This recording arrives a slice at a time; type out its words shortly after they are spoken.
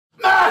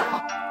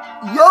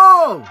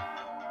Yo!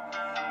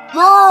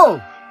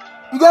 Yo!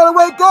 You gotta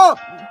wake up!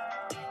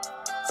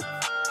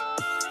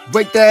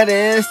 Wake that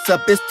ass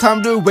up. It's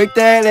time to wake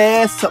that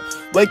ass up.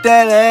 Wake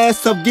that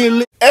ass up. Get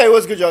lit. Hey,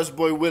 what's good, y'all? It's your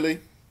boy Willie.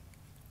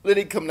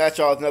 Liddy coming at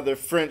y'all with another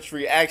French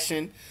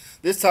reaction.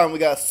 This time we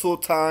got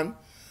Sultan.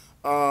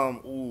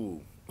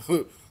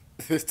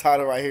 This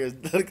title right here is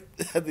I think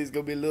it's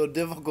gonna be a little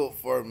difficult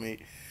for me.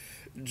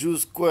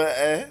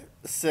 Jusqu'à,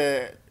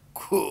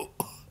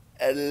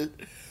 qu'elle,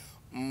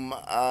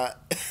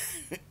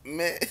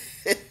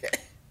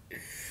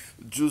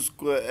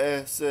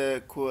 Jusqu'à,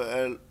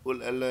 qu'elle,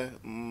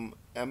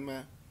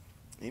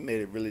 he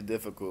made it really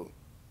difficult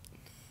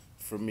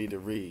for me to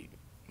read,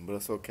 but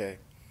it's okay.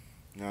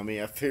 You know what I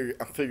mean? I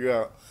figure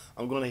out,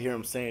 I'm going to hear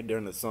him saying it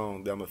during the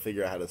song, then I'm going to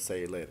figure out how to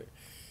say it later.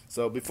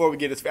 So before we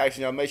get this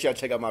reaction, y'all, make sure y'all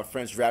check out my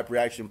French rap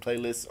reaction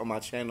playlist on my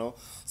channel.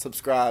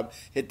 Subscribe,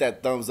 hit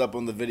that thumbs up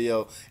on the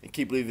video, and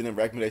keep leaving them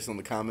recommendations in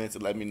the comments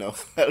and let me know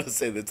how to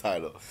say the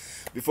title.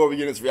 Before we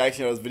get this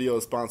reaction, this video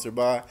is sponsored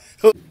by...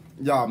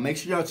 Y'all, make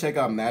sure y'all check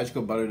out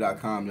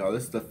magicalbutter.com, y'all.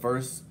 This is the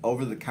first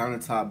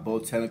over-the-countertop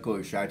botanical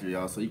extractor,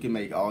 y'all. So you can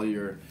make all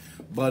your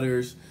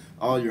butters,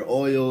 all your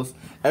oils,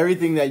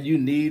 everything that you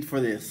need for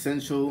the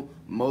essential,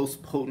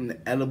 most potent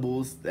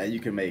edibles that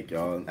you can make,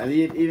 y'all. I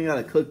mean, even got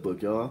a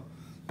cookbook, y'all.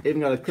 Even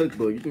got a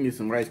cookbook. You can get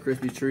some Rice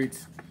Krispie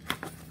treats.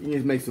 You can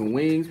just make some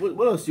wings.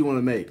 What else you want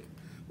to make?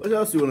 What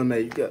else you want to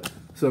make? You got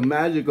some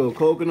magical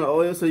coconut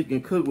oil so you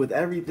can cook with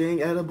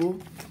everything edible.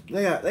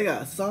 They got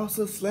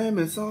salsa,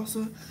 slamming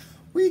salsa.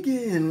 We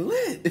getting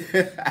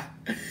lit.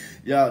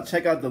 Y'all,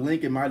 check out the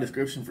link in my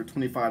description for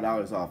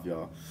 $25 off,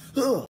 y'all.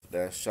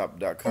 That's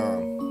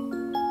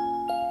shop.com.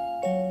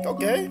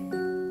 Okay. Ooh.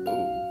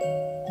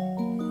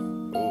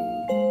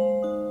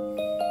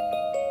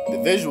 The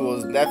visual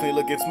is definitely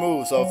looking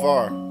smooth so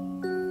far.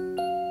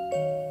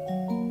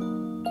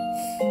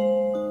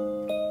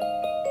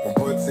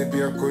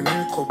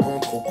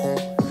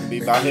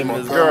 Be about him and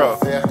his girl.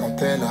 Yeah,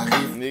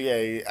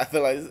 I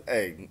feel like,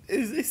 hey,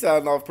 he's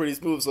sounding off pretty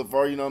smooth so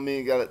far, you know what I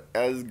mean? Got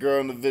his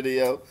girl in the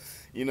video,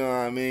 you know what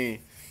I mean?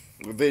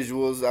 The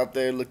visuals out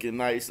there looking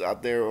nice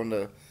out there on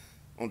the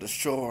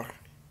shore.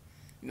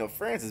 You know,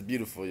 France is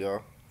beautiful,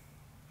 y'all.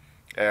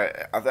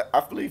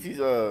 I believe he's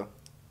about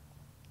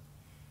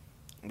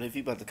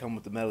to come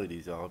with the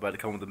melodies, y'all. About to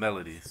come with the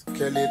melodies.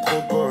 Qu'elle est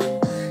trop bonne.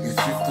 Ils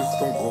suivent tous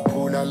ton gros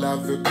boule à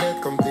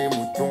l'aveuglette comme des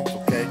moutons.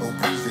 Okay.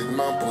 Obligé de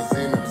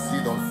m'imposer, même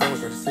si dans le fond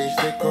je le sais,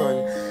 je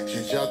déconne.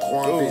 J'ai déjà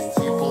trop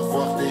investi pour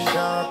voir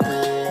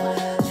t'échapper.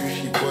 Tu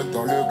chipotes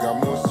dans le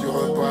gamo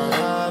sur un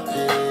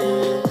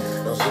parapluie.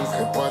 Non, je ne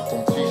serai pas ton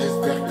petit,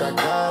 j'espère que t'as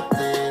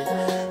capté.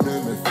 Ne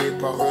me fais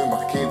pas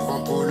remarquer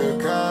devant tout le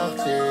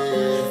quartier. Je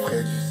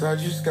ferai du sale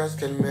jusqu'à ce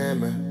qu'elle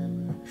m'aime.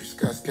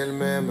 Jusqu'à ce qu'elle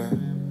m'aime.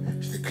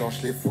 Je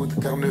déclenche les foudres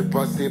car ne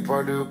passez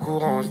pas le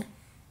courant.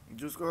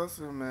 Jusqu'à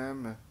ce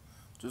même.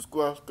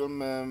 Jusqu'à ce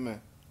même.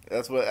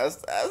 That's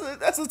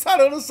the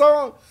title of the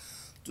song.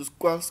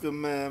 Jusqu'à ce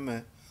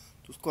même.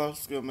 Jusqu'à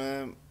ce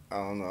même. I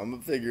don't know. I'm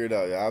gonna figure it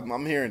out, y'all.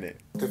 I'm hearing it.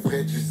 Je te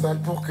ferai du sale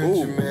pour que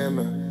tu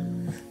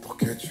m'aimes. Pour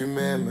que tu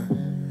m'aimes.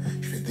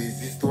 Je fais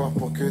des histoires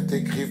pour que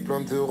t'écrives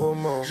plein de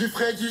romans. Je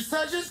ferai du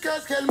sale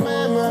jusqu'à ce qu'elle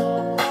m'aime.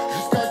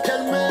 Jusqu'à ce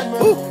qu'elle m'aime.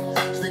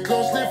 Je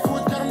déclenche les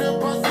foudres car ne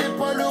passez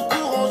pas le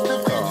courant. Je te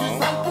ferai du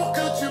sale pour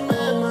que tu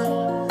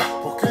m'aimes.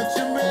 Pour que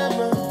tu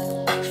m'aimes.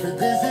 Je fais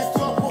des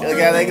histoires pour que tu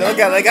m'aimes. They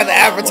got the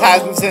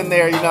advertisements in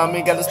there, you know what I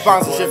mean? Got the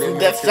sponsorship from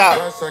Death Shop.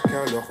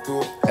 Chacun leur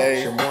tour.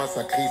 Hey. Chez moi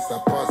ça crie, ça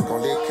passe quand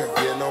les cœurs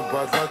viennent en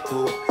bas de la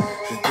tour.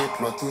 Je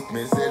déploie toutes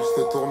mes ailes,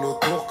 je te tourne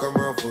autour comme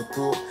un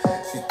vautour.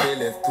 Si tes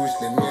lèvres touchent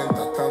les miennes,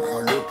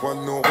 t'atteindras le point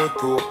de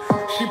non-retour.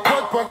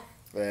 Chipote pas.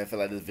 Man, I feel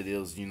like this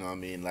video's, you know what I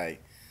mean,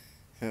 like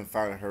him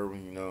finding her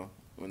when, you know,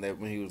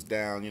 when he was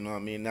down, you know what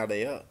I mean, now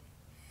they up.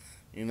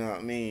 You know what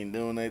I mean,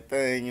 doing their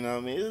thing, you know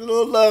what I mean. It's a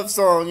little love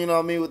song, you know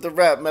what I mean, with the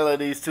rap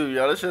melodies too,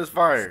 y'all. This shit's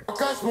fire.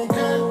 Cache mon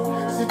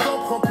gueule, si t'en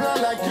prends plein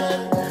la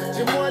gueule.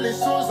 Dis-moi les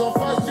choses en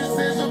face, tu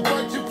sais, je veux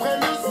pas que tu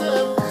prennes le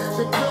seum.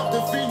 J'ai peur de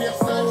finir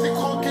seul, j'ai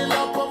croqué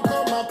la pomme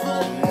comme un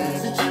peu.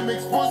 Si tu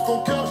m'exposes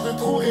ton cœur, je le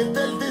trouverai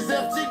tel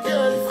désertique. Je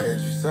ferai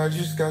du sale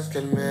jusqu'à ce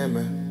qu'elle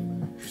m'aime.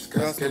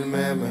 Jusqu'à ce qu'elle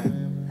m'aime.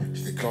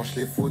 Je déclenche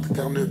les foudres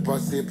car ne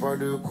passez pas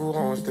le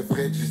courant. Je te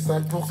ferai du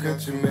sale pour que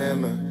tu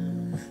m'aimes.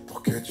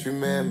 Pour que tu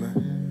m'aimes.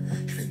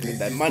 Je fais des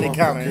That histoires money pour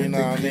coming, que you know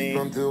what I t'écrives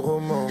mean? plein de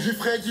romans. Je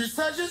ferai du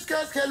sale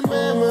jusqu'à ce qu'elle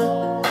m'aime.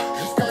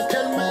 Jusqu'à ce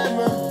qu'elle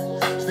m'aime.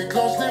 Je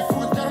déclenche les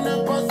foudres car ne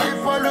passez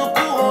pas le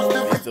courant.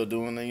 He's still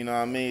doing it, you know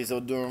what I mean?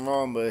 Still doing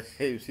wrong, but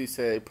he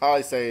said,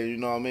 probably say, you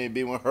know what I mean,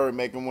 be with her,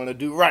 make him want to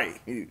do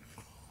right. You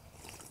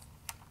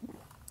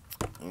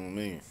know what I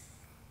mean?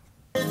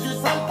 Je fais du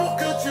sale pour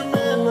que tu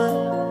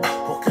m'aimes.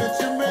 Pour que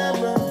tu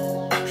m'aimes.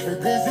 Je fais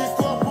des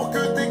histoires pour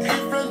que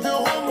t'écrives plein de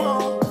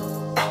romans.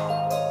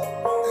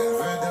 Elle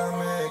veut d'un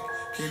mec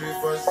qui lui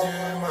fasse du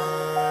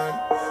mal.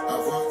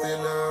 Avoir tes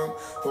larmes,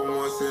 pour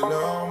moi c'est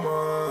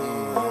normal.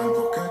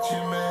 Pour que tu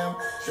m'aimes,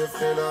 je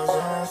ferai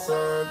l'argent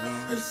sale.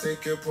 Elle sait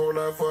que pour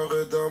l'avoir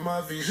dans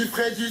ma vie, je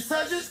ferai du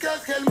sale jusqu'à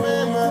ce qu'elle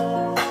m'aime.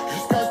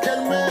 Jusqu'à ce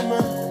qu'elle m'aime.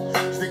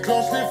 Je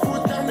déclenche les foudres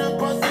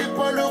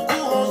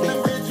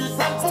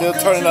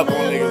Still turning up on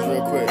niggas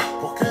real quick.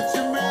 Pour que tu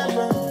m'aimes,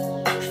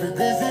 je fais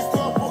des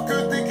histoires pour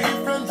que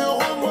t'écrives plein de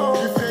romans.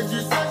 Je fais du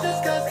ça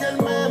jusqu'à ce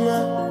qu'elle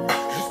m'aime,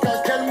 jusqu'à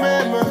ce qu'elle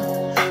m'aime.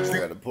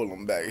 Gotta pull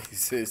him back. He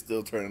said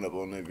still turning up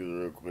on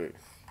niggas real quick.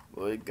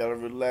 Well, you gotta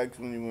relax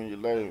when you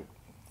let him.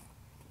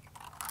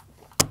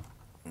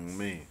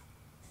 Me.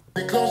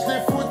 Déclenche les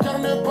foudres car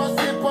ne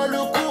passez pas le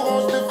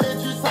courant. Je te fais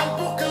du sale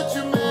pour que tu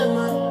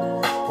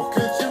m'aimes, pour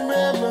que tu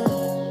m'aimes.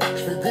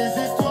 Je fais des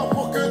histoires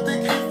pour que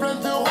t'écrives plein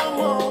de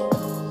romans.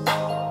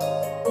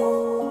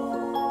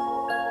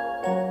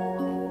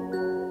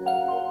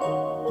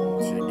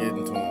 Shit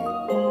getting to him.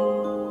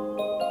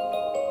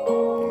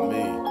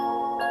 Me.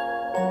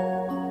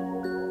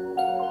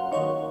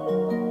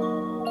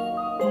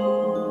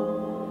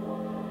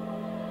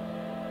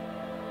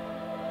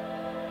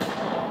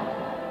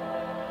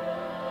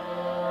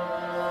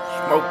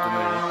 Smoke the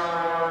nigga.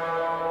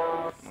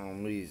 On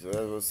me. So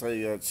that's what I say.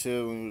 You gotta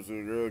chill when you with a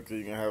girl because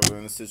you can have her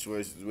in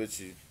situations with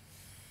you.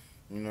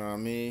 You know what I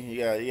mean? You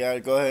gotta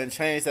go ahead and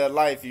change that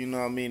life, you know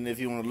what I mean? If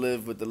you want to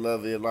live with the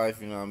love of your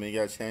life, you know what I mean? You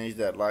gotta change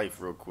that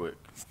life real quick.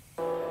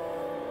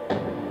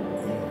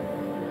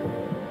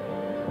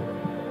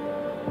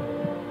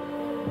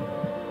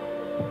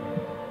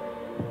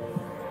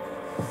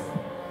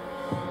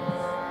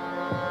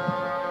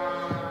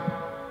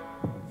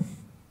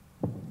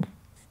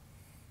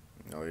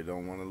 No, you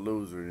don't want to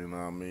lose her, you know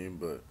what I mean?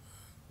 But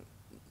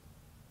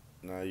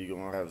now you're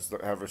gonna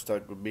have her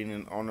stuck with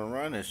being on the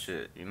run and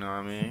shit, you know what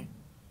I mean?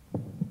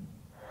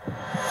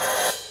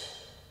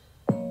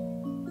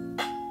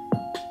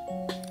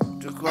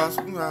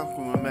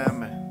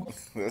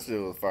 That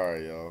shit was fire,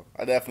 y'all.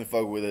 I definitely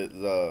fuck with it.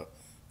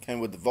 Came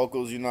with the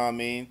vocals, you know what I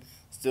mean?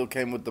 Still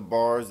came with the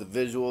bars. The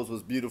visuals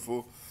was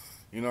beautiful,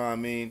 you know what I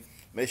mean?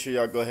 Make sure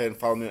y'all go ahead and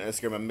follow me on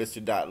Instagram at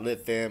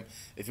Mr.Litfam.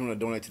 If you want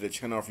to donate to the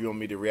channel, if you want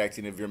me to react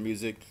to any of your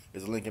music,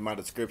 there's a link in my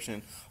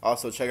description.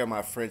 Also, check out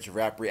my French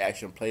rap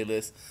reaction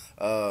playlist.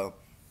 And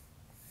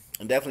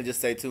definitely just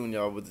stay tuned,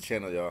 y'all, with the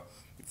channel, y'all.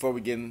 Before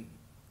we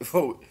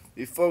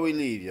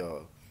leave,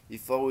 y'all.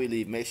 Before we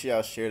leave, make sure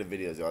y'all share the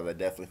videos, y'all. That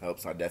definitely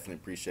helps. I definitely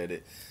appreciate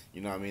it. You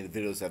know what I mean? The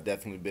videos have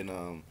definitely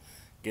been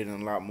getting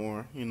a lot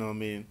more, you know what I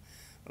mean?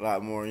 A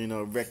lot more, you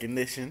know,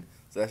 recognition.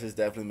 So that's just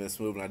definitely been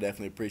smooth, and I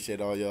definitely appreciate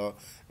all y'all.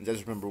 And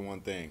just remember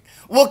one thing.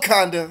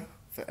 Wakanda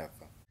forever.